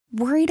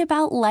Worried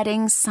about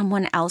letting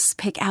someone else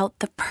pick out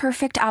the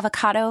perfect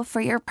avocado for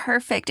your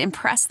perfect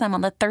impress them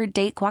on the third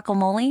date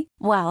guacamole?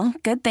 Well,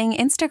 good thing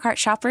Instacart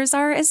shoppers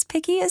are as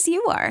picky as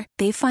you are.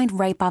 They find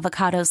ripe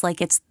avocados like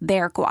it's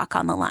their guac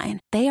on the line.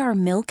 They are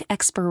milk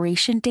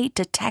expiration date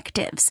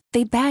detectives.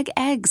 They bag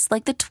eggs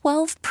like the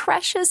 12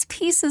 precious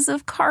pieces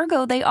of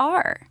cargo they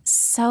are.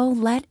 So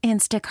let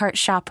Instacart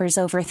shoppers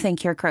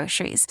overthink your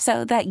groceries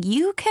so that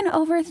you can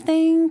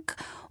overthink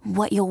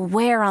what you'll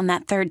wear on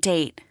that third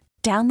date.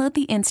 Download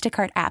the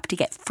Instacart app to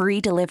get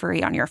free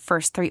delivery on your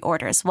first 3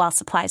 orders while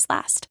supplies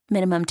last.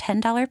 Minimum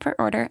 $10 per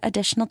order.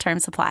 Additional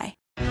terms apply.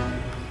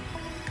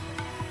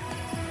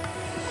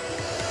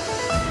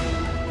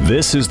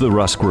 This is the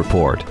Rusk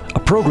Report, a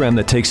program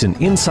that takes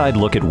an inside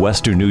look at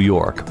Western New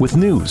York with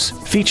news,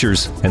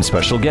 features, and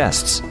special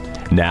guests.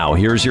 Now,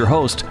 here's your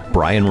host,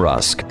 Brian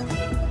Rusk.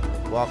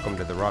 Welcome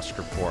to the Rusk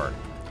Report.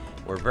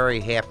 We're very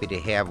happy to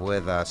have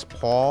with us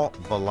Paul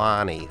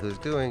Billoni, who's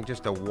doing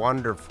just a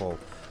wonderful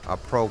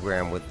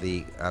program with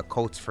the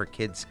Coats for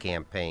Kids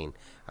campaign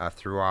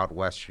throughout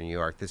Western New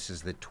York. This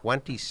is the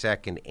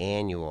 22nd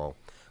annual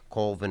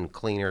Colvin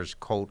Cleaners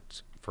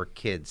Coats for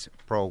Kids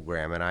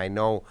program, and I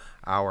know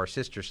our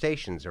sister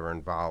stations are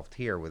involved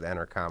here with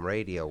Entercom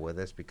Radio with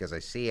us, because I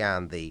see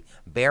on the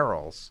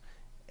barrels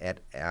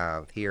at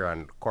here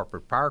on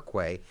Corporate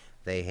Parkway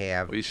they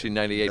have you see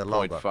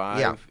 98.5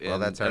 yeah, well,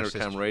 and that's our Entercom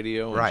sister.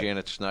 Radio, Right. and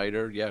Janet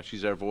Snyder. Yeah,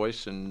 she's our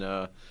voice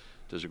and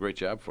does a great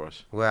job for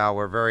us. Well,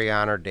 we're very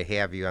honored to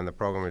have you on the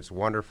program. It's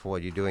wonderful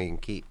what you're doing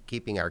in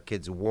keeping our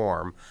kids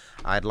warm.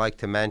 I'd like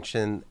to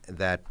mention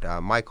that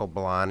Michael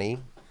Billoni,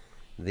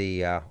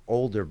 the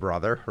older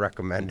brother,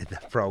 recommended the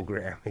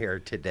program here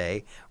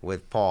today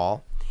with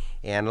Paul.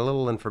 And a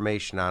little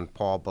information on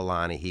Paul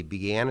Billoni. He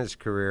began his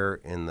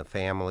career in the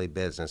family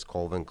business,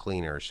 Colvin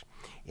Cleaners,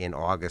 in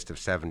August of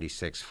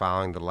 '76,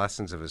 following the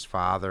lessons of his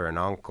father and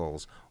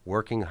uncles,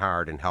 working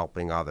hard and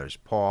helping others.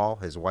 Paul,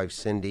 his wife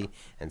Cindy,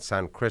 and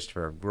son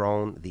Christopher have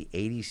grown the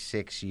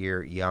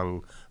 86-year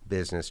young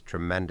business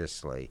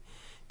tremendously.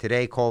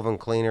 Today, Colvin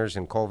Cleaners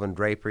and Colvin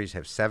Draperies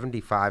have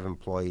 75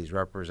 employees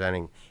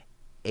representing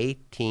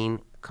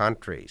 18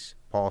 countries.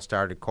 Paul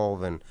started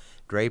Colvin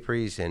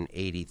Draperies in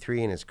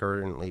 '83 and is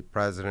currently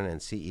president and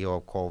CEO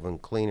of Colvin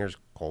Cleaners,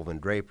 Colvin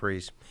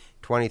Draperies,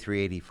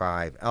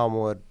 2385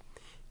 Elmwood,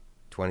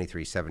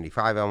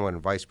 2375 Elmwood,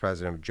 and vice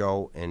president of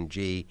Joe and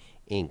G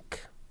Inc.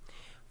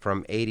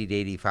 From '80 to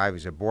 '85,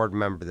 he's a board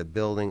member of the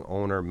Building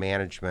Owner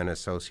Management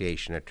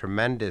Association, a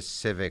tremendous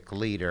civic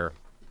leader,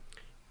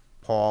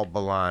 Paul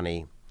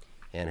Billoni,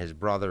 and his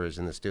brother is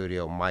in the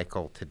studio,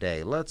 Michael,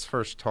 today. Let's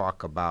first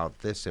talk about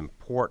this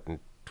important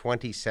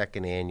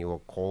 22nd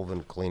annual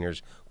Colvin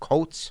Cleaners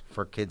Coats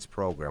for Kids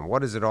program.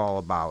 What is it all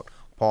about,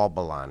 Paul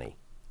Billoni?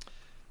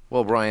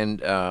 Well, Brian,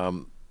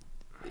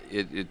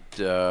 it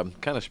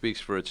kind of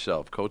speaks for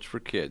itself. Coats for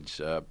Kids.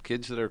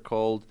 Kids that are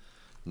cold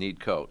need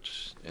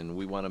coats, and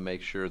we want to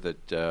make sure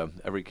that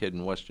every kid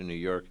in Western New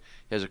York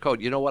has a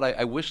coat. You know what?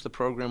 I wish the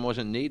program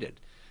wasn't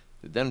needed.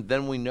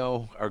 Then we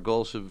know our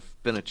goals have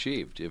been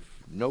achieved.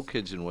 If no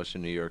kids in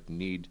Western New York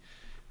need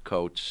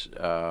coats,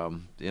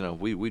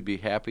 we'd be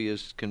happy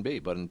as can be.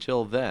 But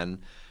until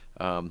then,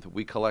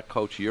 we collect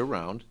coats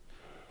year-round,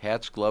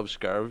 hats, gloves,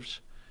 scarves,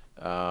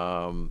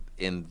 and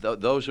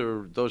those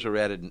are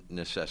added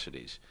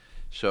necessities.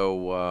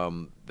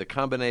 So the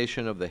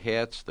combination of the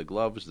hats, the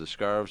gloves, the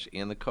scarves,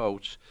 and the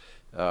coats,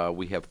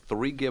 we have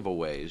 3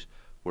 giveaways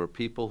where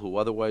people who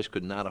otherwise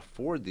could not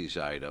afford these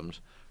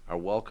items are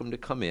welcome to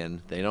come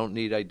in. They don't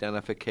need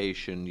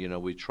identification.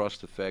 We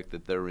trust the fact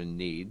that they're in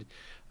need.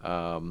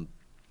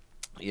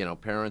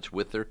 Parents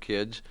with their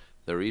kids,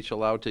 they're each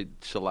allowed to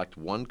select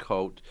one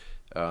coat.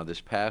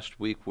 This past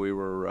week we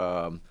were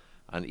on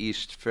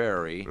East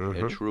Ferry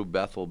at True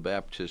Bethel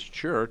Baptist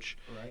Church,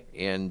 right.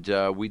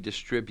 And we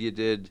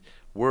distributed,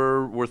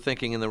 we're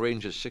thinking in the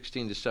range of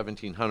 1,600 to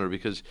 1,700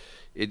 because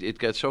it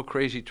got so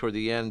crazy toward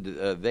the end.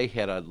 They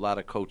had a lot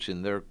of coats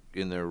in their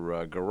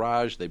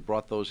garage. They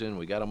brought those in.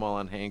 We got them all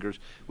on hangers.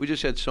 We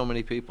just had so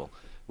many people.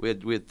 We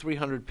had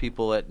 300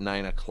 people at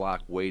 9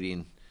 o'clock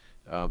waiting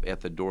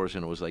at the doors,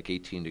 and it was like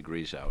 18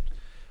 degrees out.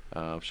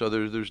 So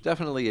there's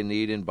definitely a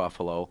need in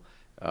Buffalo,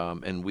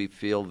 and we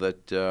feel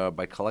that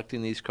by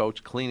collecting these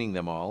coats, cleaning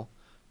them all,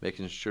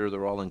 making sure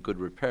they're all in good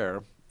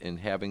repair, and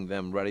having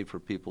them ready for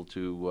people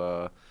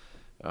to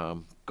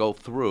go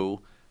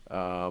through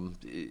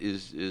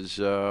is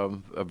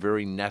a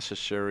very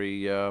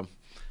necessary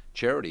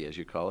charity, as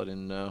you call it,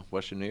 in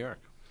Western New York.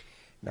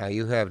 Now,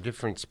 you have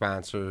different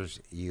sponsors.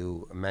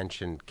 You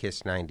mentioned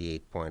KISS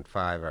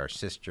 98.5, our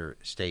sister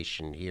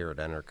station here at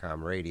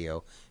Entercom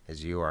Radio,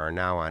 as you are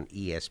now on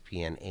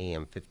ESPN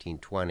AM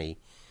 1520,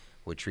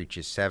 which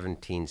reaches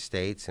 17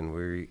 states, and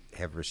we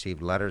have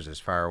received letters as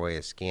far away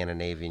as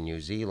Scandinavia and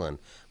New Zealand.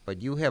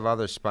 But you have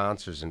other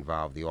sponsors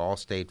involved, the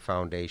Allstate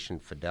Foundation,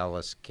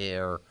 Fidelis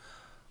Care.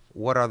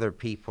 What other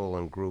people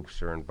and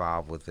groups are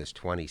involved with this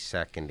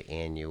 22nd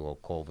annual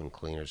Colvin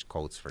Cleaners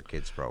Coats for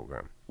Kids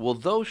program? Well,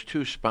 those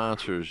two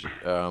sponsors,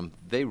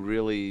 they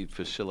really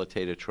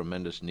facilitate a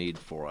tremendous need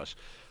for us.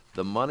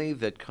 The money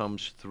that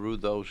comes through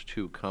those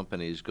two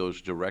companies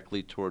goes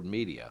directly toward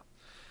media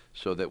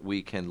so that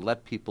we can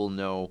let people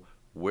know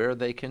where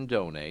they can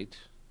donate,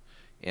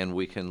 and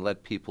we can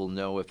let people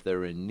know if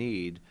they're in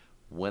need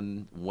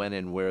when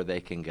and where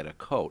they can get a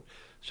coat.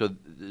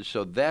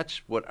 So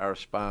that's what our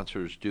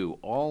sponsors do.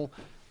 All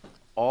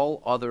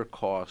other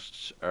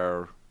costs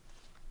are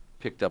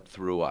picked up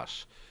through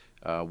us.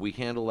 We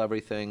handle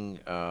everything.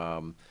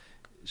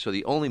 So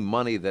the only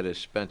money that is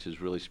spent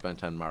is really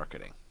spent on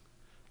marketing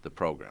the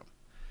program.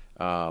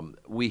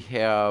 We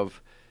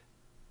have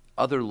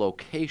other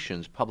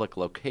locations, public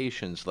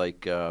locations,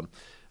 like a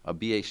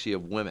BAC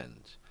of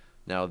Women's.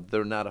 Now,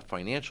 they're not a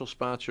financial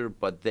sponsor,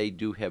 but they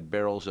do have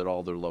barrels at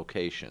all their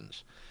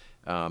locations.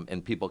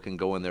 And people can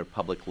go in there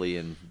publicly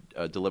and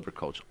deliver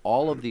coats.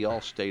 All of the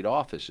All-State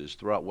offices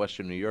throughout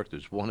Western New York,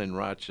 there's one in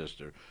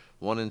Rochester,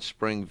 one in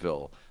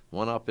Springville,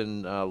 one up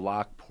in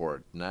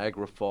Lockport,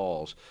 Niagara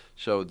Falls.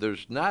 So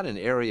there's not an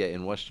area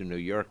in Western New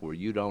York where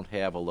you don't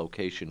have a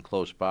location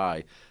close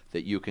by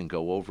that you can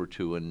go over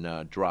to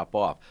and drop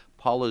off.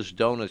 Paula's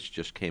Donuts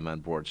just came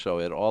on board. So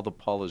at all the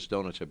Paula's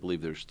Donuts, I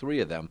believe there's 3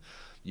 of them,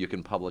 you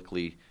can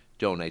publicly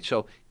donate.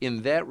 So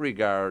in that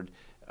regard,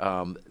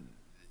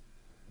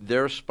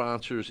 they're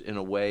sponsors in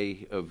a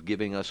way of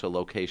giving us a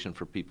location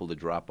for people to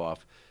drop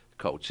off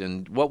coats.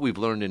 And what we've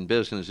learned in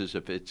business is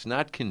if it's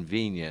not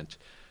convenient,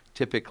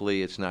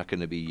 typically it's not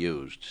going to be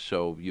used.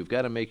 So you've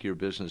got to make your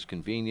business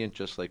convenient,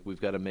 just like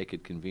we've got to make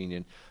it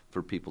convenient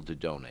for people to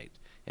donate.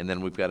 And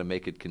then we've got to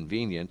make it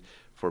convenient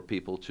for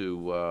people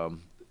to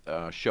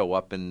show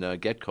up and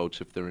get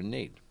coats if they're in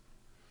need.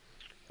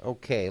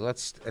 Okay,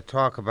 let's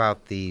talk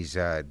about these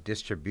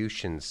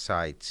distribution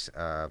sites.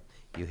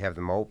 You have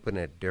them open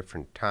at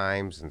different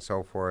times and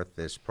so forth.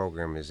 This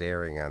program is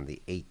airing on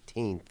the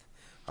 18th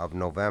of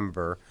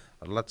November.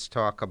 Let's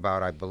talk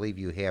about, I believe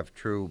you have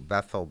True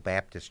Bethel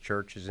Baptist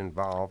Churches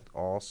involved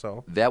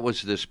also. That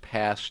was this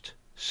past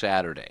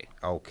Saturday.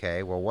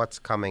 Okay, well, what's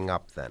coming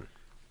up then?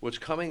 What's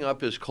coming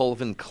up is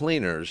Colvin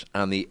Cleaners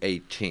on the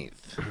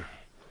 18th.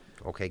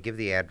 Okay, give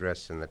the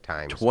address and the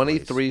times,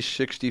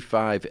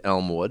 2365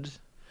 Elmwood.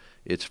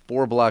 It's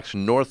 4 blocks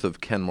north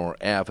of Kenmore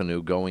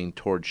Avenue going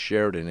toward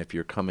Sheridan if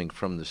you're coming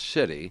from the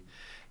city.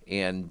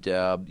 And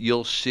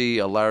you'll see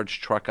a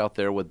large truck out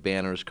there with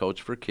banners,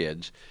 coats for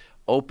kids.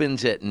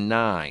 Opens at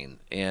 9.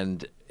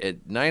 And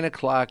at 9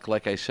 o'clock,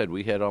 like I said,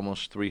 we had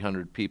almost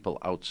 300 people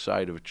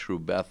outside of True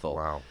Bethel.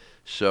 Wow.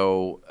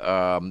 So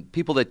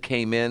people that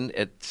came in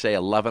at, say,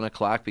 11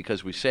 o'clock,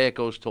 because we say it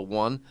goes till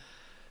 1,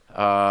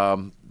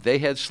 they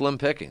had slim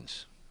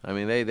pickings. I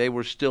mean, they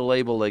were still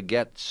able to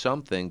get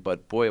something,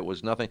 but boy, it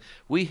was nothing.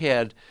 We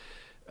had,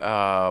 we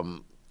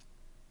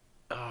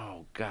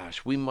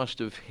must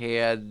have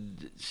had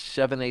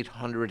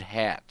 700-800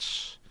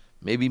 hats,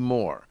 maybe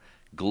more,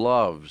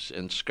 gloves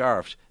and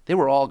scarves. They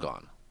were all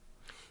gone.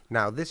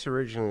 Now, this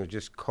originally was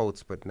just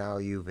coats, but now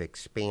you've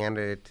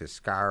expanded it to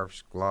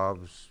scarves,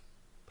 gloves,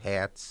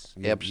 hats.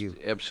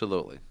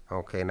 Absolutely.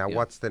 Okay, now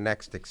what's the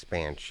next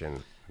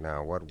expansion?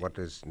 Now, what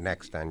is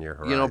next on your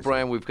horizon? You know,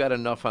 Brian, we've got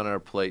enough on our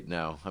plate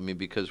now. I mean,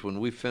 because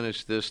when we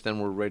finish this, then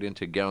we're right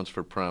into gowns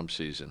for prom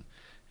season,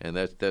 and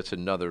that's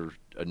another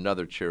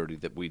charity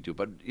that we do.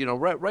 But you know,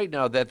 right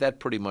now that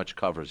pretty much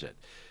covers it.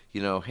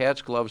 You know,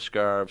 hats, gloves,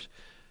 scarves,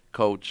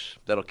 coats.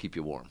 That'll keep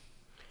you warm.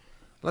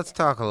 Let's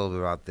talk a little bit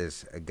about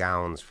this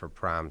gowns for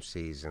prom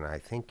season. I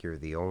think you're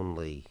the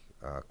only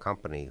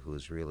company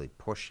who's really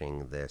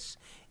pushing this.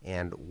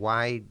 And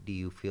why do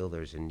you feel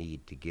there's a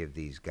need to give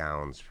these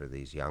gowns for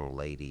these young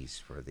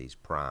ladies for these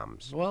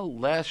proms? Well,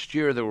 last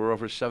year there were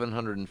over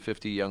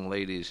 750 young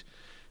ladies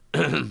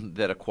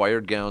that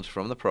acquired gowns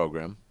from the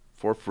program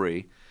for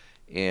free,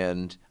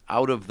 and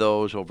out of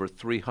those, over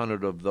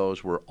 300 of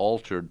those were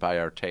altered by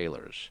our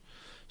tailors.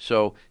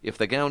 So if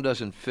the gown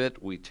doesn't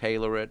fit, we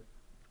tailor it.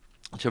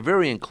 It's a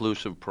very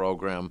inclusive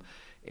program.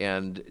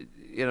 And,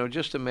 you know,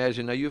 just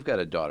imagine, now you've got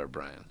a daughter,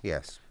 Brian.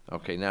 Yes.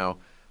 Okay, now,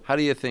 how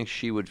do you think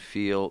she would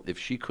feel if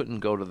she couldn't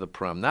go to the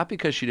prom? Not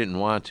because she didn't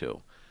want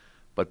to,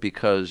 but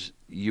because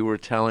you were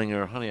telling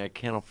her, honey, I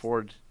can't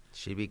afford.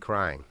 She'd be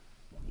crying.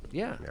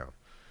 Yeah.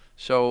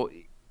 So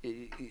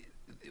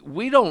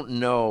we don't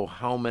know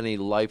how many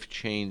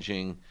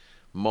life-changing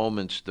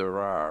moments there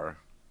are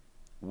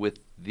with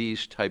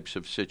these types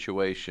of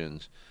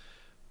situations,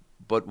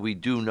 but we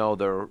do know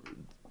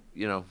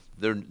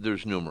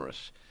there's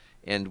numerous.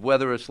 And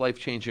whether it's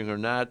life-changing or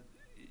not,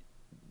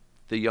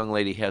 the young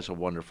lady has a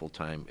wonderful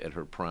time at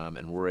her prom,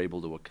 and we're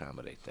able to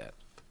accommodate that.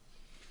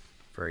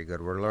 Very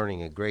good. We're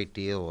learning a great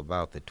deal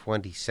about the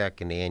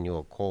 22nd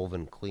annual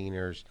Colvin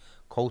Cleaners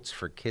Coats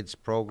for Kids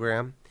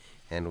program.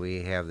 And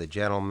we have the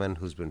gentleman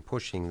who's been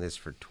pushing this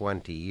for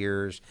 20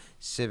 years,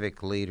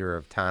 civic leader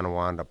of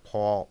Tonawanda,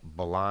 Paul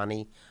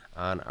Billoni,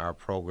 on our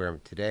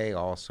program today.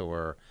 Also,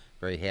 we're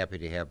very happy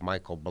to have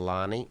Michael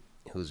Billoni,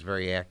 who's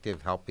very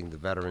active helping the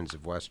veterans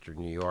of Western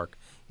New York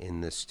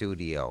in the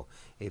studio.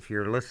 If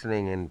you're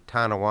listening in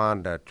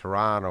Tonawanda,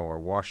 Toronto, or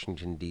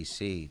Washington,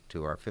 D.C.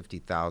 to our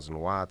 50,000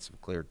 watts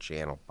of clear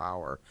channel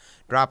power,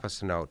 drop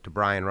us a note to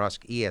Brian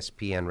Rusk,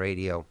 ESPN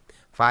Radio,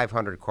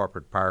 500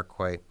 Corporate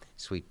Parkway,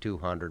 Suite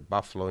 200,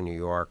 Buffalo, New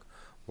York,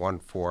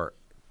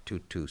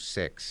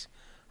 14226.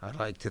 I'd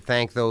like to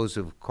thank those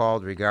who've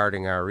called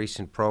regarding our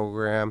recent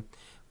program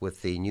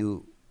with the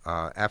new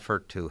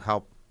effort to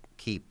help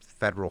keep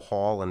Federal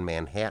Hall in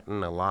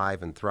Manhattan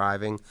alive and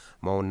thriving.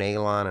 Mo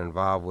Nalon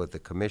involved with the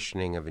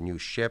commissioning of a new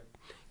ship,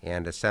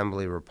 and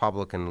Assembly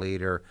Republican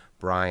leader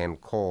Brian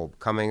Kolb.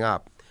 Coming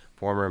up,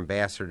 former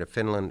Ambassador to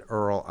Finland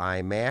Earl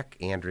I. Mack,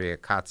 Andrea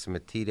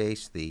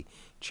Katsimatidis, the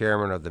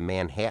chairman of the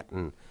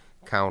Manhattan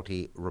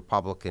County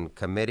Republican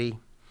Committee,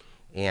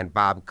 and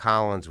Bob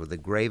Collins with the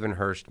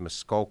Gravenhurst,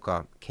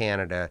 Muskoka,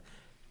 Canada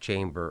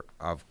Chamber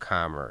of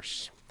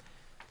Commerce.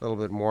 A little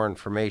bit more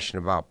information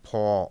about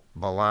Paul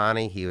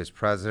Billoni. He was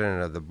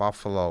president of the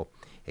Buffalo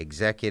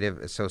Executive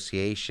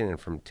Association, and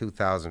from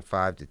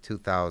 2005 to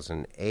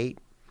 2008,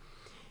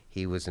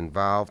 he was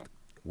involved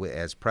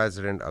as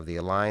president of the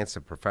Alliance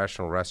of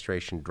Professional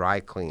Restoration Dry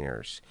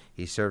Cleaners.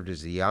 He served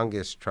as the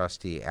youngest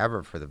trustee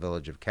ever for the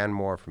Village of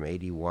Kenmore from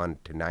 81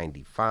 to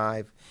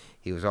 95.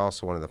 He was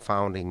also one of the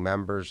founding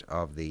members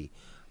of the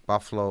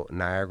Buffalo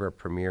Niagara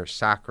Premier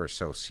Soccer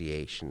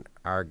Association.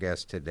 Our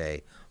guest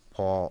today,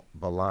 Paul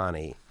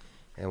Billoni.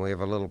 And we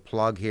have a little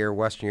plug here.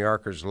 Western New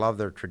Yorkers love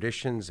their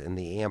traditions, and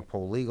the Ampo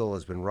Legal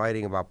has been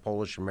writing about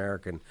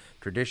Polish-American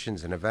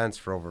traditions and events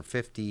for over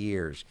 50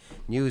 years.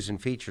 News and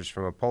features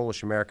from a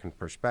Polish-American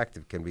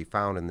perspective can be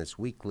found in this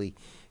weekly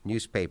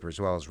newspaper,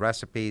 as well as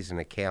recipes and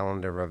a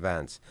calendar of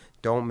events.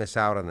 Don't miss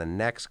out on the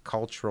next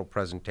cultural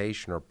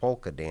presentation or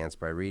polka dance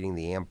by reading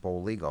the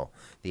Ampo Legal.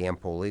 The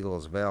Ampo Legal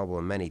is available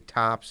in many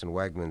Tops and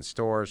Wegmans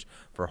stores.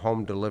 For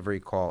home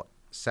delivery, call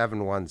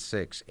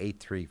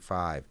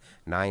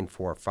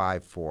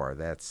 716-835-9454.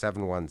 That's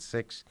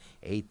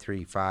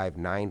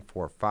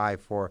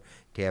 716-835-9454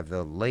 to have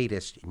the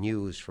latest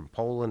news from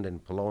Poland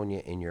and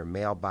Polonia in your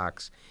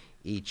mailbox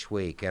each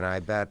week. And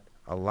I bet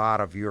a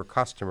lot of your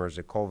customers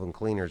at Colvin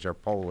Cleaners are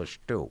Polish,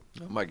 too.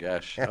 Oh, my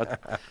gosh. I'll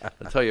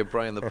tell you,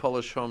 Brian, the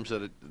Polish homes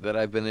that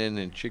I've been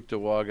in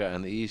Cheektowaga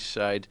on the east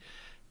side,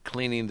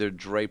 cleaning their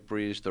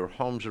draperies, their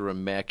homes are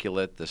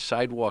immaculate, the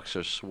sidewalks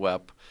are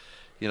swept.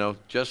 You know,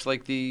 just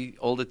like the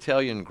old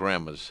Italian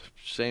grandmas,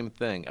 same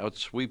thing. Out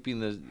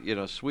sweeping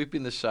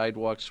the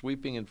sidewalks,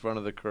 sweeping in front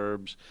of the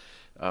curbs.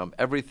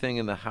 Everything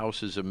in the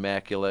house is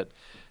immaculate.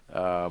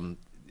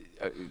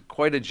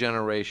 Quite a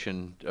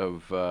generation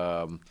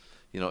of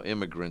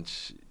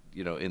immigrants,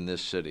 in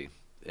this city,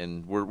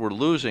 and we're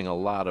losing a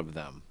lot of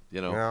them.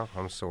 Yeah,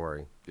 I'm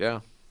sorry. Yeah.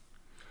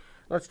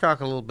 Let's talk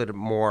a little bit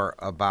more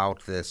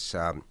about this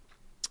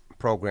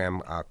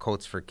program,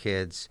 Coats for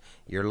Kids.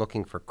 You're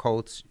looking for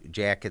coats,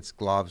 jackets,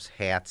 gloves,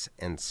 hats,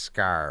 and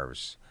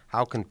scarves.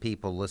 How can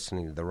people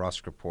listening to the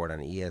Rusk Report on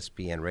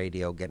ESPN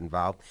Radio get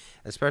involved,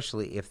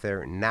 especially if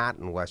they're not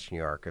in Western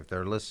New York, if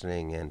they're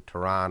listening in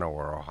Toronto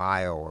or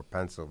Ohio or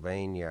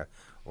Pennsylvania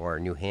or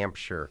New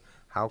Hampshire?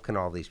 How can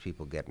all these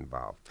people get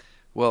involved?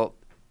 Well,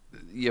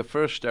 you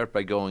first start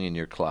by going in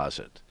your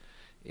closet,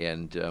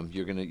 and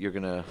you're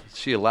gonna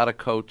see a lot of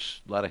coats,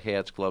 a lot of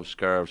hats, gloves,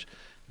 scarves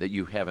that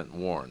you haven't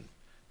worn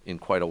in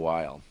quite a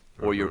while,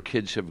 or your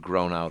kids have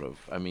grown out of.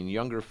 I mean,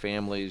 younger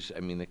families,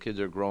 the kids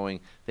are growing.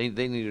 They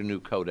need a new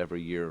coat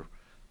every year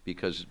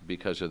because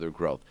of their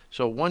growth.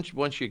 So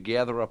once you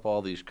gather up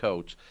all these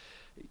coats,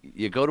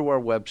 you go to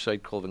our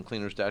website,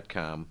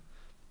 colvincleaners.com.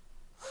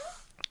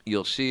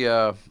 You'll see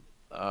a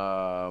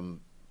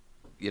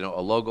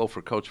logo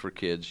for Coats for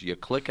Kids. You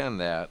click on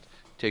that,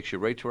 takes you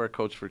right to our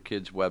Coats for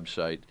Kids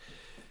website.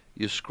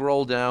 You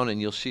scroll down and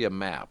you'll see a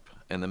map,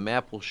 and the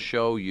map will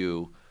show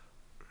you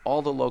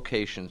all the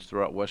locations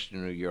throughout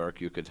Western New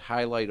York. You could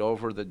highlight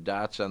over the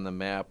dots on the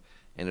map,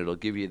 and it'll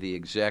give you the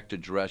exact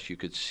address. You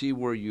could see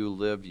where you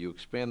live. You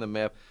expand the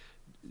map,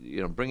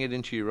 bring it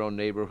into your own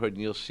neighborhood,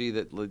 and you'll see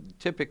that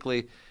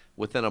typically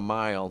within a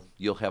mile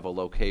you'll have a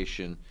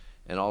location,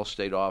 an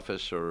Allstate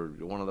office or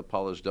one of the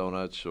Paula's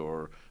Donuts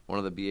or one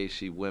of the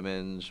BAC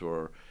Women's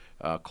or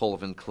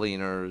Colvin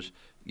Cleaners,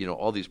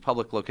 all these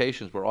public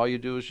locations where all you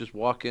do is just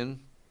walk in,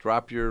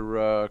 drop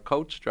your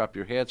coats, drop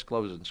your hats,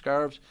 gloves, and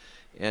scarves,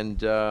 and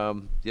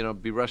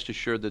be rest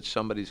assured that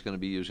somebody's going to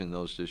be using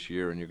those this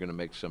year, and you're going to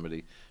make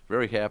somebody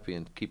very happy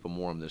and keep them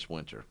warm this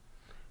winter.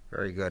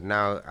 Very good.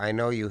 Now, I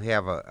know you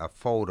have a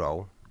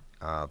photo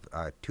of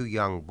two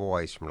young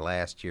boys from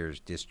last year's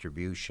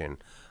distribution.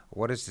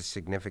 What is the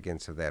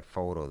significance of that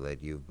photo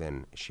that you've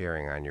been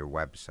sharing on your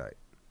website?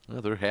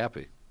 Well, they're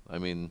happy. I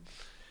mean,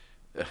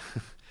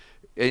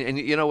 and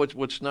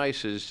what's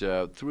nice is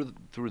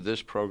through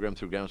this program,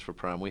 through Gowns for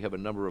Prom, we have a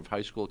number of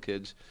high school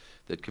kids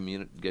that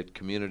get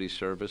community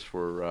service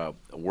for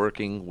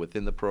working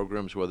within the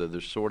programs, whether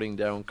they're sorting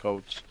down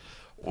coats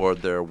or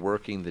they're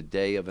working the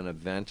day of an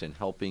event and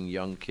helping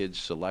young kids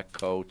select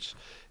coats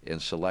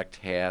and select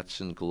hats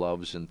and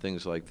gloves and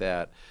things like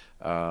that.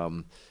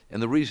 And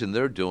the reason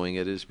they're doing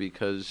it is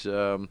because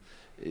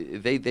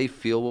they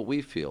feel what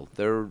we feel.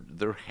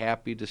 They're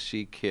happy to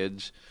see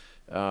kids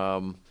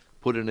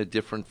put in a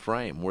different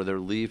frame where they're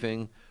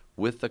leaving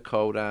with the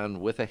coat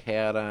on, with a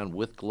hat on,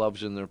 with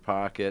gloves in their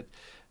pocket,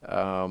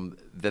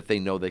 that they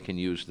know they can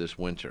use this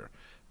winter.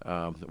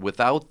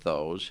 Without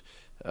those,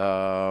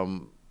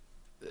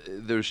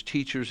 there's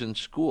teachers in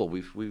school.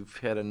 We've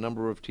had a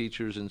number of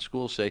teachers in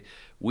school say,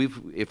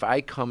 if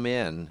I come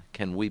in,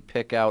 can we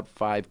pick out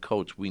 5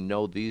 coats? We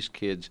know these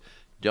kids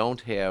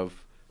don't have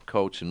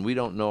coats, and we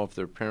don't know if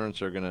their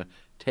parents are going to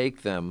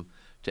take them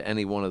to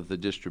any one of the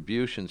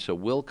distributions. So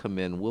we'll come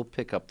in, we'll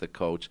pick up the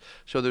coats.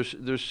 So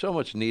there's so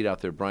much need out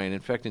there, Brian.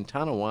 In fact, in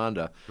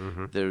Tonawanda,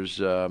 there's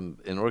an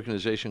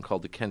organization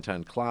called the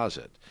Kenton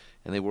Closet,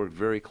 and they work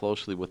very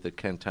closely with the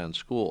Kenton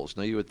schools.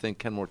 Now, you would think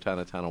Kenmore,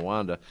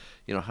 Tonawanda,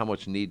 how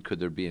much need could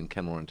there be in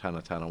Kenmore and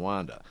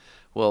Tonawanda?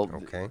 Well,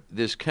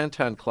 this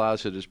Kenton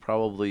Closet is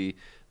probably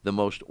the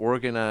most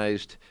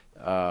organized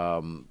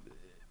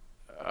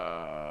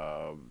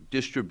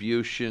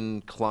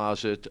distribution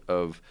closet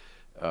of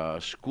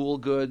school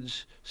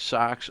goods,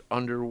 socks,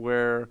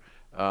 underwear,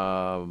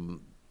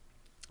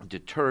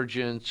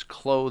 detergents,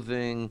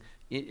 clothing,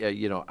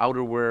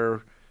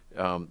 outerwear,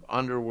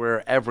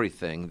 underwear,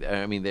 everything.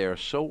 I mean, they are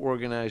so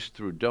organized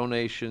through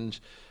donations,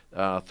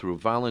 through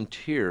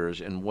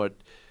volunteers, and what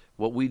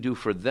we do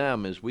for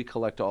them is we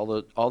collect all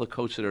the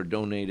coats that are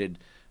donated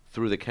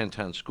through the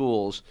Kenton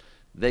schools.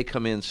 They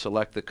come in,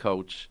 select the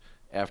coats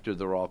after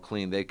they're all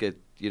clean. They get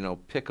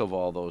pick of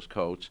all those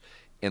coats,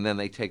 and then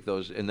they take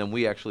those, and then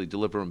we actually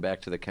deliver them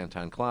back to the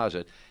Kenton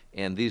Closet.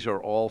 And these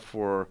are all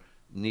for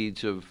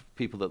needs of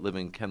people that live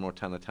in Kenmore,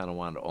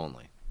 Tonawanda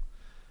only.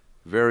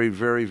 Very,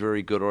 very,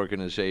 very good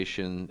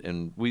organization,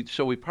 and we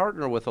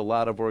partner with a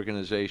lot of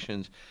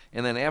organizations.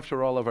 And then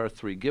after all of our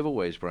 3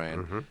 giveaways,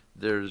 Brian,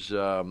 there's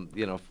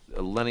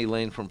Lenny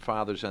Lane from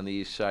Fathers on the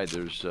East Side.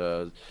 There's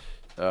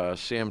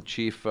Sam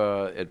Chief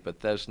at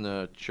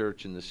Bethesda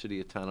Church in the city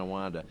of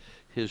Tonawanda.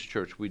 His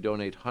church, we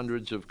donate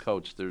hundreds of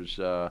coats. There's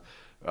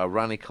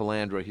Ronnie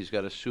Calandra. He's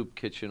got a soup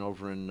kitchen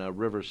over in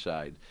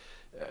Riverside,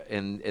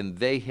 and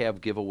they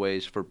have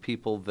giveaways for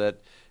people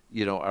that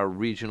are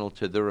regional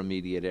to their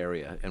immediate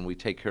area, and we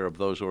take care of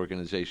those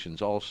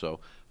organizations also,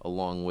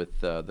 along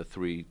with the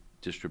 3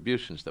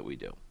 distributions that we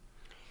do.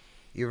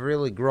 You've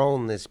really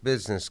grown this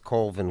business,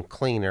 Colvin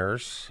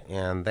Cleaners,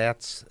 and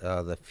that's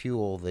the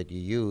fuel that you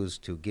use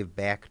to give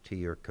back to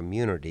your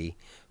community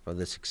for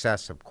the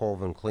success of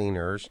Colvin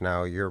Cleaners.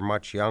 Now, you're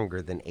much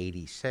younger than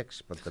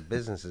 86, but the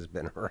business has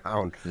been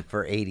around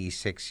for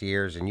 86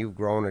 years, and you've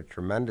grown it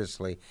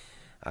tremendously.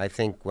 I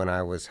think when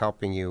I was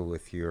helping you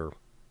with your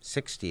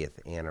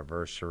 60th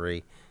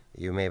anniversary,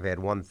 you may have had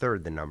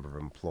 1/3 the number of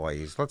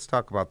employees. Let's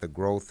talk about the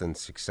growth and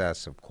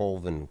success of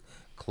Colvin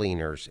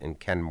Cleaners in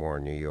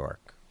Kenmore, New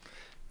York.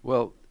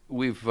 Well,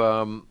 we've,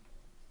 back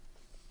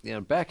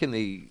in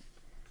the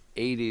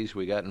 80s,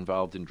 we got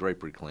involved in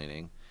drapery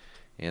cleaning,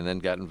 and then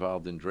got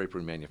involved in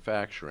drapery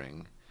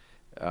manufacturing.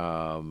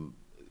 That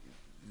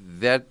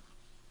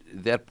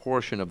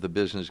portion of the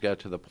business got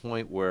to the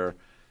point where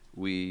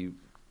we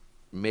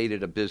made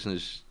it a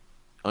business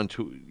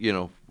unto,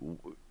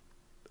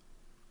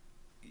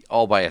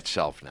 all by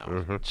itself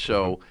now.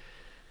 So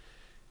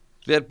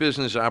that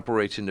business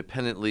operates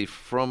independently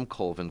from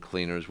Colvin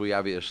Cleaners. We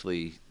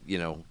obviously,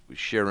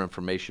 share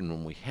information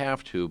when we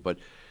have to, but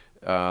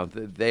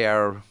they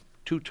are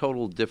 2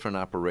 total different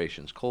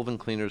operations. Colvin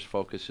Cleaners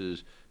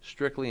focuses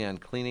strictly on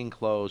cleaning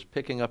clothes,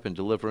 picking up and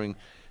delivering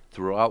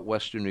throughout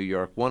Western New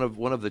York. One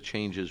of the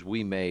changes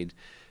we made,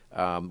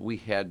 we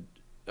had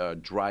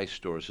dry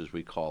stores, as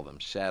we call them,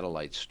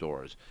 satellite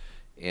stores,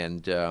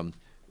 and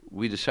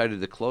we decided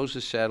to close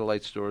the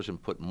satellite stores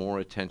and put more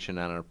attention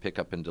on our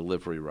pickup and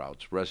delivery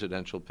routes.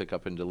 Residential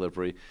pickup and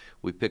delivery.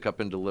 We pick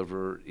up and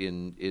deliver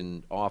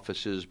in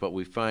offices, but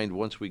we find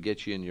once we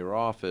get you in your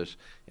office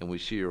and we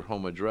see your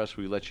home address,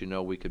 we let you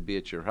know we could be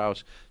at your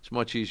house. It's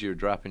much easier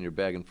dropping your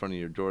bag in front of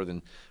your door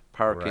than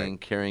parking,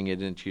 carrying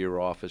it into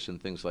your office,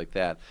 and things like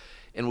that.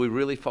 And we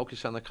really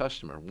focus on the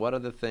customer. What are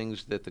the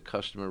things that the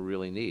customer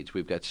really needs?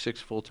 We've got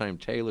 6 full-time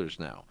tailors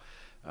now.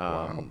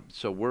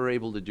 So we're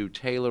able to do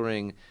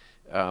tailoring.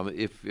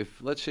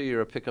 If let's say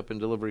you're a pickup and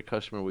delivery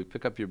customer, we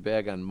pick up your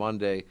bag on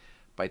Monday.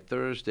 By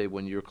Thursday,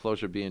 when your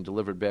clothes are being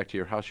delivered back to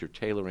your house, your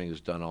tailoring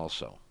is done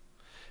also.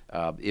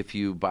 If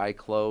you buy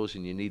clothes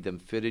and you need them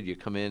fitted, you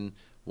come in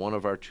one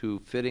of our 2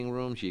 fitting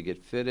rooms, you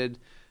get fitted,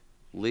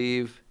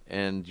 leave,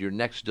 and your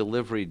next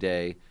delivery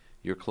day,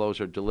 your clothes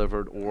are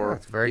delivered. Or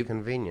it's very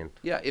convenient.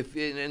 Yeah,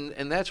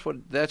 and that's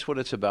what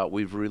it's about.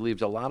 We've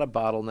relieved a lot of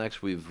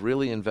bottlenecks. We've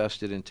really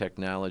invested in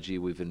technology.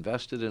 We've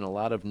invested in a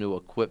lot of new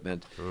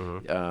equipment.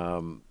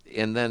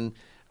 And then,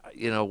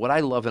 what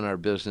I love in our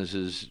business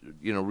is,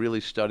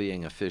 really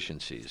studying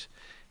efficiencies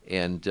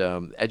and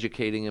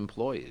educating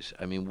employees.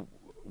 I mean,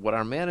 what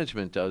our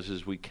management does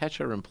is we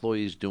catch our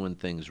employees doing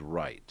things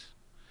right,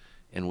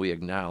 and we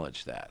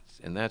acknowledge that.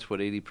 And that's what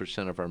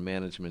 80% of our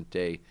management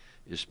day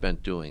is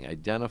spent doing,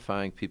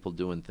 identifying people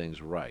doing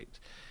things right,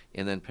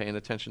 and then paying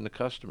attention to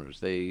customers.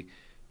 They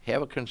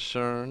have a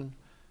concern,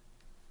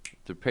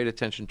 they're paid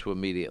attention to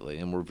immediately,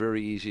 and we're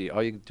very easy.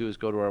 All you do is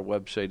go to our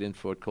website,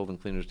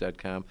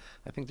 info@colvincleaners.com.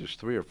 I think there's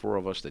 3 or 4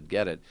 of us that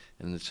get it,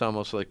 and it's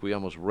almost like we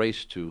almost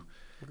race to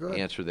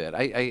answer that.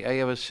 I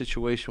have a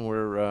situation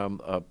where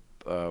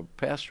a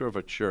pastor of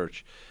a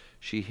church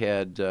She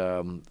had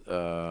an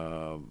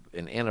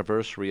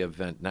anniversary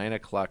event, 9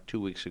 o'clock 2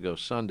 weeks ago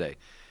Sunday.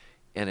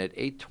 And at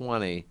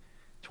 8:20,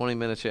 20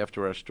 minutes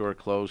after our store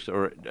closed,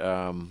 or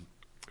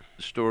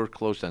store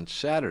closed on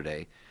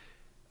Saturday,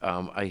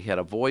 I had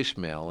a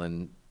voicemail,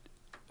 and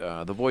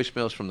the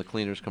voicemails from the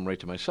cleaners come right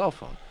to my cell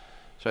phone.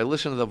 So I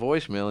listened to the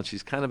voicemail, and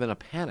she's kind of in a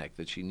panic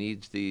that she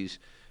needs these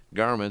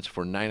garments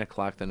for 9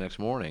 o'clock the next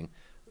morning.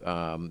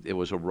 It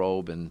was a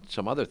robe and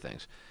some other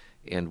things.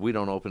 And we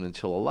don't open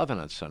until 11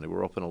 on Sunday.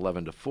 We're open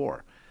 11 to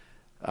 4.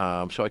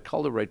 So I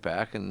called her right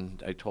back,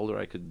 and I told her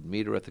I could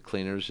meet her at the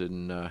cleaners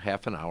in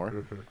half an hour.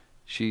 Mm-hmm.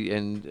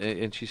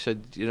 She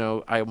said,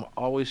 I'm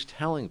always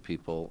telling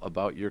people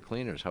about your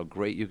cleaners, how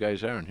great you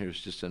guys are, and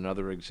here's just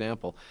another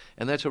example.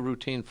 And that's a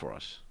routine for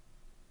us.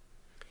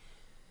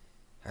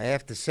 I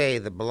have to say,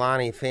 the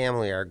Billoni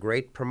family are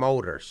great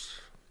promoters.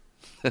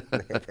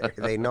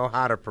 They know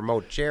how to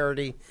promote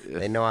charity.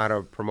 They know how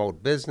to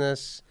promote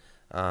business.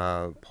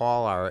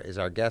 Paul is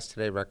our guest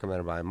today,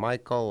 recommended by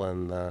Michael,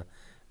 and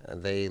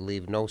they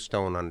leave no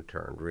stone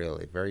unturned,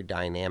 really. Very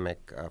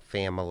dynamic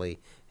family,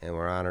 and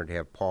we're honored to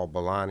have Paul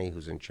Billoni,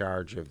 who's in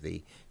charge of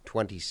the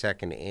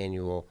 22nd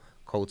annual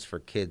Coats for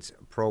Kids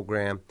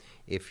program.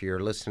 If you're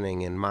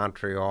listening in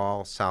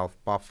Montreal, South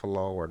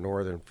Buffalo, or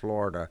Northern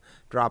Florida,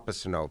 drop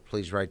us a note.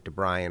 Please write to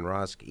Brian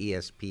Rusk,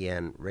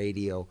 ESPN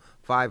Radio,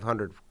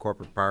 500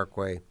 Corporate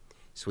Parkway,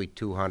 Suite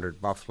 200,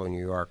 Buffalo,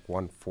 New York,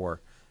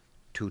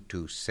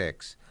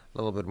 14226. A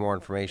little bit more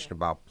information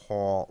about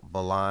Paul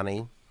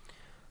Billoni,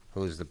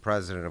 who is the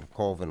president of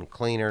Colvin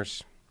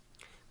Cleaners.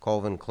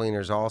 Colvin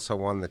Cleaners also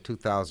won the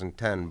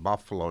 2010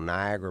 Buffalo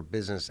Niagara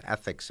Business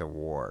Ethics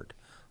Award.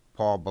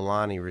 Paul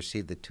Billoni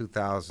received the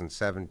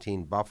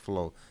 2017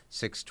 Buffalo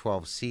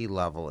 612C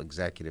Level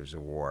Executives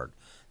Award,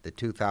 the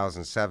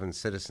 2007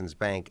 Citizens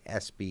Bank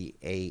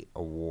SBA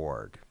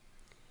Award.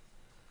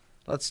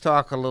 Let's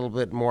talk a little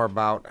bit more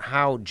about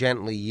how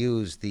gently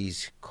used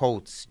these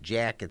coats,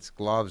 jackets,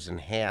 gloves,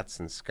 and hats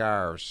and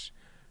scarves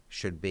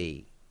should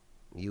be.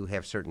 You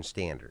have certain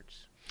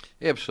standards.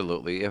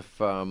 Absolutely. If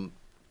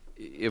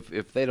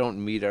they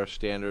don't meet our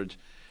standards,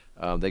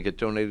 they get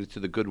donated to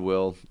the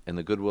Goodwill, and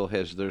the Goodwill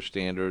has their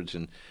standards,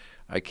 and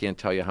I can't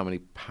tell you how many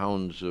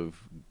pounds of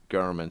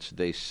garments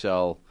they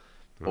sell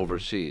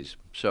overseas.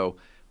 So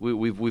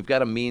we've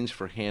got a means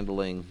for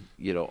handling,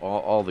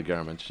 all the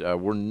garments.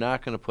 We're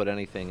not going to put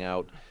anything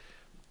out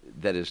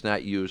that is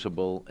not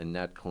usable and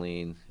not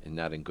clean and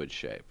not in good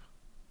shape.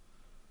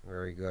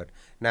 Very good.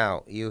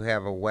 Now, you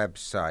have a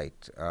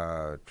website,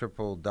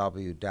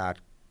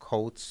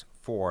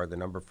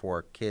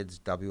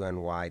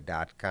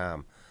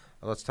 www.coats4kidswny.com.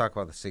 Let's talk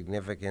about the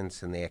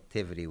significance and the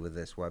activity with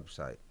this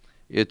website.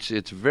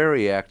 It's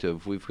very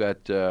active. We've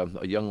got a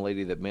young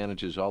lady that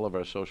manages all of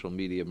our social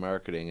media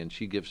marketing, and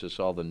she gives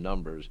us all the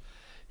numbers.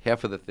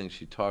 Half of the things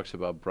she talks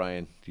about,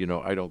 Brian,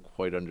 I don't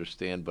quite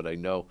understand, but I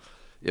know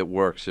it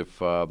works.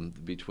 If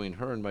between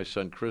her and my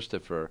son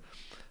Christopher,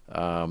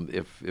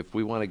 if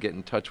we want to get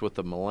in touch with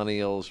the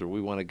millennials or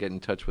we want to get in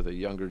touch with a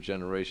younger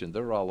generation,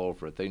 they're all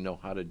over it. They know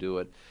how to do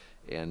it.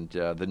 And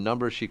the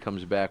numbers she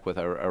comes back with,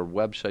 our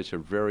websites are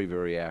very,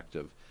 very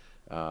active.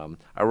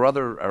 Our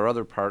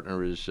other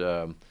partner is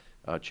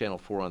Channel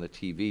 4 on the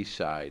TV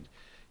side,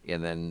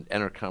 and then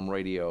Entercom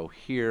Radio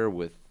here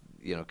with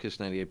Kiss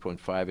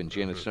 98.5 and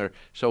Janet Snare.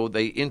 So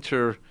they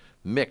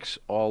intermix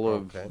all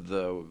of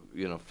the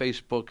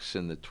Facebooks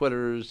and the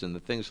Twitters and the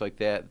things like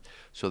that,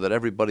 so that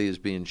everybody is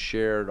being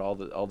shared. All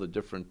the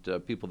different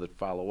people that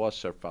follow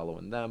us are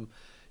following them.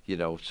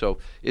 So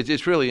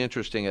it's really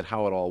interesting at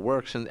how it all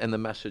works, and the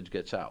message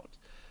gets out.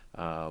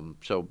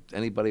 So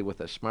anybody with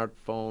a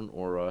smartphone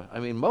or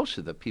most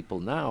of the people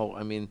now,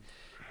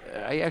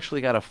 I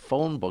actually got a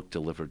phone book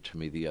delivered to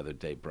me the other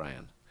day,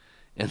 Brian.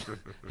 And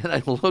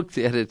I looked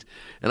at it,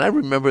 and I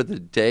remember the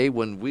day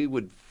when we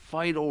would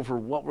fight over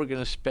what we're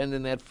going to spend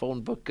in that phone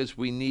book because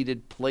we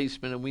needed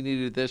placement and we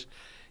needed this.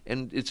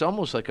 And it's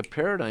almost like a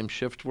paradigm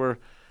shift where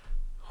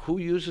who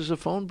uses a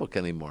phone book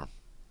anymore?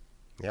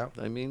 Yeah.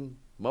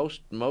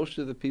 Most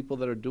of the people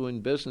that are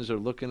doing business are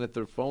looking at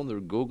their phone, they're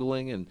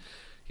Googling and,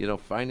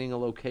 finding a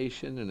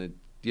location, and it,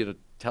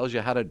 tells you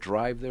how to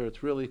drive there.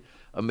 It's really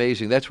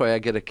amazing. That's why I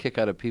get a kick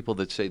out of people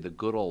that say the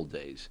good old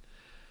days.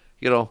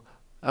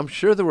 I'm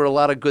sure there were a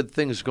lot of good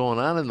things going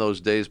on in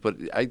those days, but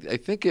I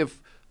think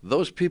if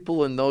those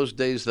people in those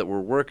days that were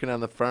working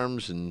on the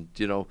farms and,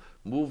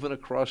 moving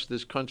across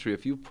this country,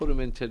 if you put them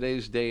in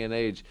today's day and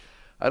age,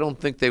 I don't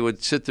think they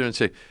would sit there and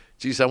say,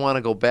 geez, I want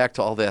to go back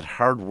to all that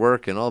hard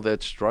work and all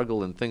that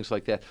struggle and things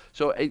like that.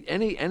 So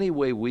any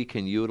way we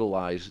can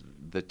utilize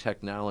the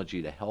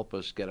technology to help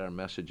us get our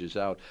messages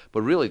out.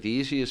 But really, the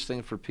easiest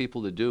thing for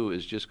people to do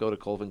is just go to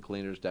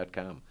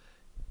colvincleaners.com.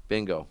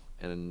 Bingo.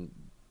 And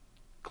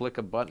click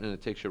a button, and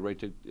it takes you right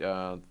to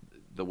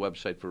the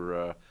website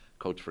for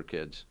Coats for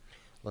Kids.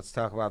 Let's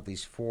talk about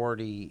these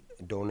 40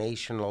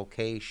 donation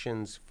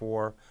locations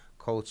for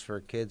Coats for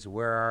Kids.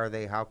 Where are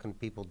they? How can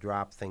people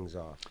drop things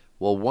off?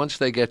 Well, once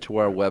they get to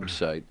our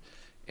website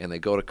and they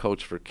go to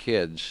Coats for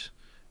Kids,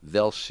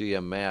 they'll see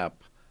a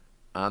map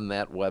on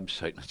that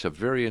website. It's a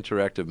very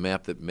interactive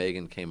map that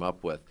Megan came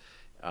up with.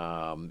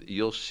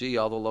 You'll see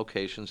all the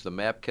locations. The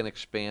map can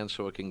expand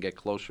so it can get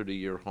closer to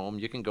your home.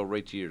 You can go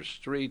right to your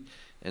street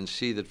and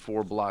see that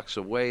 4 blocks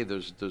away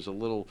there's a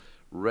little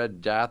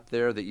red dot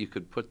there that you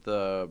could put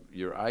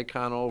your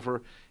icon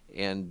over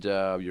and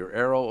your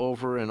arrow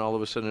over, and all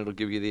of a sudden it'll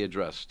give you the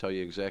address, tell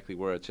you exactly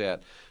where it's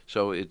at.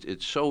 So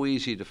it's so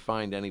easy to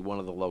find any one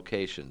of the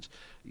locations.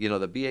 You know,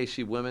 the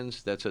BAC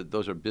Women's,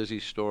 those are busy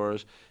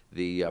stores.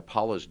 The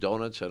Paula's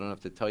Donuts, I don't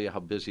have to tell you how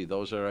busy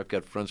those are. I've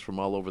got friends from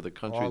all over the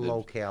country. All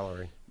low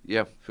calorie.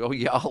 Yeah. Oh,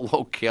 yeah, all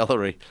low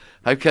calorie.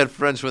 I've got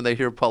friends, when they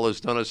hear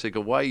Paula's Donuts, they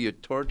go, why are you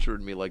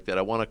torturing me like that?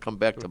 I want to come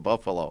back to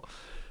Buffalo.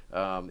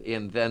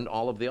 And then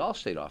all of the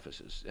Allstate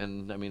offices.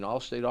 And, I mean,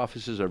 Allstate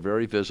offices are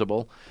very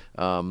visible.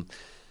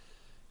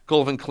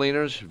 Colvin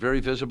Cleaners,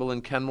 very visible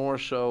in Kenmore.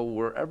 So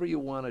wherever you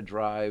want to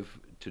drive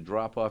to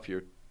drop off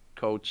your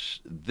coats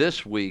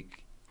this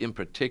week, in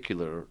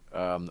particular,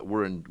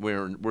 we're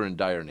in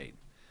dire need.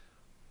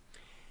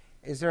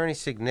 Is there any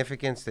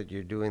significance that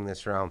you're doing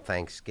this around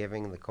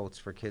Thanksgiving, the Coats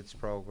for Kids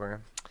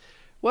program?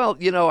 Well,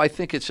 you know, I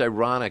think it's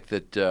ironic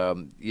that,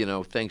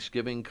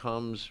 Thanksgiving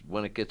comes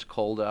when it gets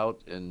cold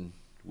out, and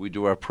we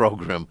do our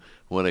program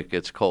when it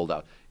gets cold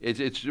out.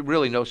 It's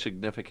really no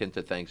significant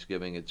to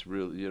Thanksgiving. It's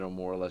really,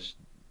 more or less,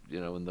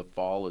 in the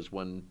fall is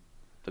when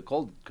the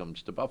cold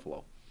comes to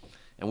Buffalo.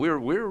 And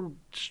we're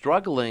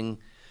struggling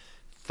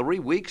 3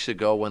 weeks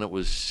ago when it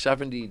was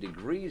 70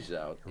 degrees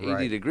out,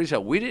 80 degrees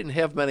out. We didn't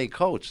have many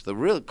coats.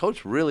 The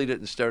coats really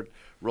didn't start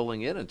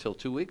rolling in until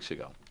 2 weeks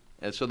ago.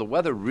 And so the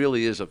weather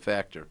really is a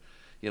factor.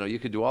 You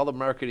could do all the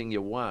marketing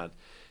you want.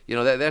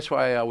 That's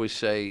why I always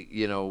say,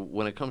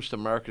 when it comes to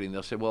marketing,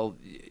 they'll say, well,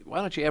 why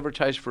don't you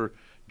advertise for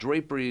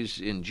draperies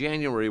in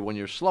January when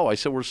you're slow? I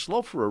said, we're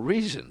slow for a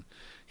reason.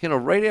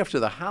 Right after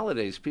the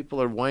holidays,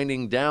 people are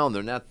winding down.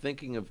 They're not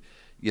thinking of,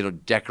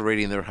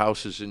 decorating their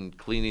houses and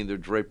cleaning their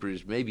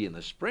draperies. Maybe in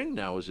the spring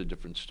now is a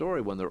different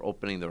story when they're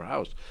opening their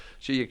house.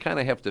 So you kind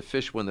of have to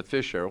fish when the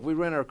fish are. If we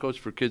ran our Coats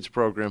for Kids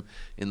program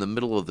in the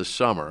middle of the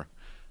summer,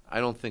 I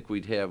don't think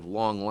we'd have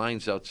long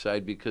lines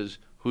outside, because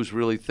who's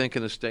really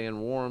thinking of staying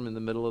warm in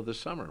the middle of the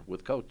summer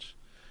with coats?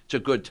 It's a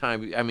good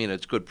time. I mean,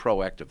 it's good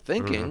proactive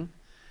thinking,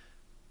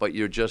 but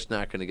you're just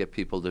not going to get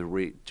people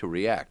to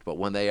react. But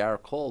when they are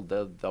cold,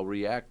 they'll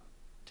react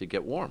to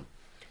get warm.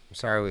 I'm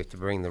sorry we have to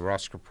bring the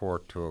Rusk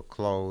Report to a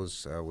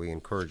close. We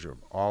encourage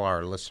all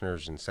our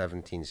listeners in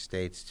 17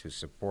 states to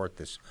support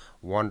this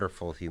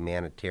wonderful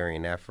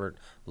humanitarian effort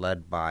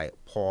led by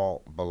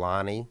Paul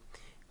Billoni,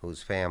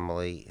 whose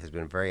family has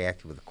been very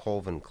active with the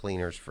Colvin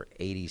Cleaners for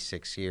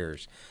 86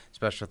 years.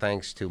 Special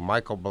thanks to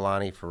Michael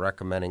Billoni for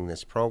recommending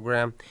this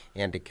program,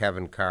 and to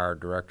Kevin Carr,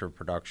 Director of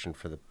Production,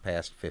 for the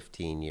past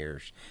 15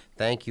 years.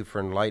 Thank you for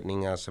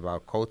enlightening us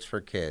about Coats for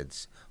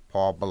Kids,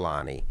 Paul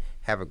Billoni.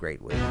 Have a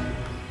great week.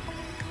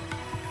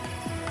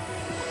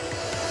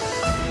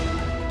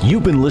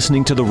 You've been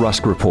listening to The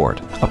Rusk Report,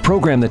 a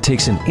program that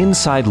takes an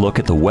inside look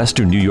at the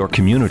Western New York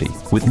community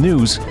with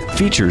news,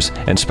 features,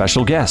 and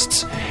special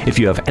guests. If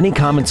you have any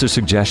comments or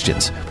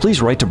suggestions, please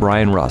write to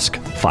Brian Rusk,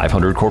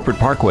 500 Corporate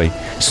Parkway,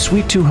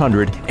 Suite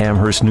 200,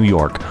 Amherst, New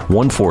York,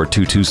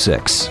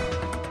 14226.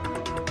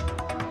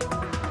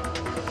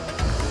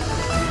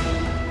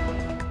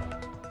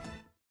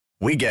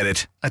 We get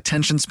it.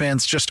 Attention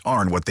spans just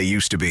aren't what they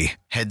used to be.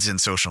 Heads in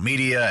social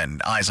media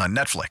and eyes on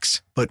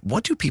Netflix. But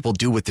what do people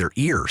do with their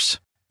ears?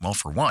 Well,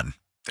 for one,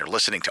 they're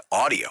listening to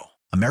audio.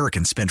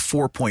 Americans spend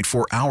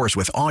 4.4 hours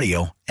with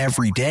audio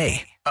every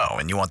day. Oh,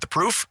 and you want the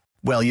proof?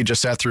 Well, you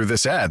just sat through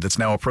this ad that's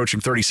now approaching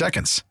 30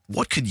 seconds.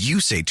 What could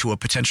you say to a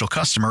potential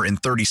customer in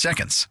 30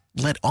 seconds?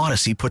 Let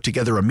Odyssey put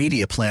together a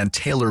media plan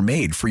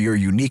tailor-made for your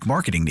unique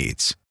marketing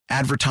needs.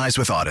 Advertise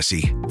with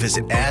Odyssey.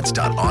 Visit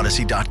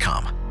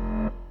ads.odyssey.com.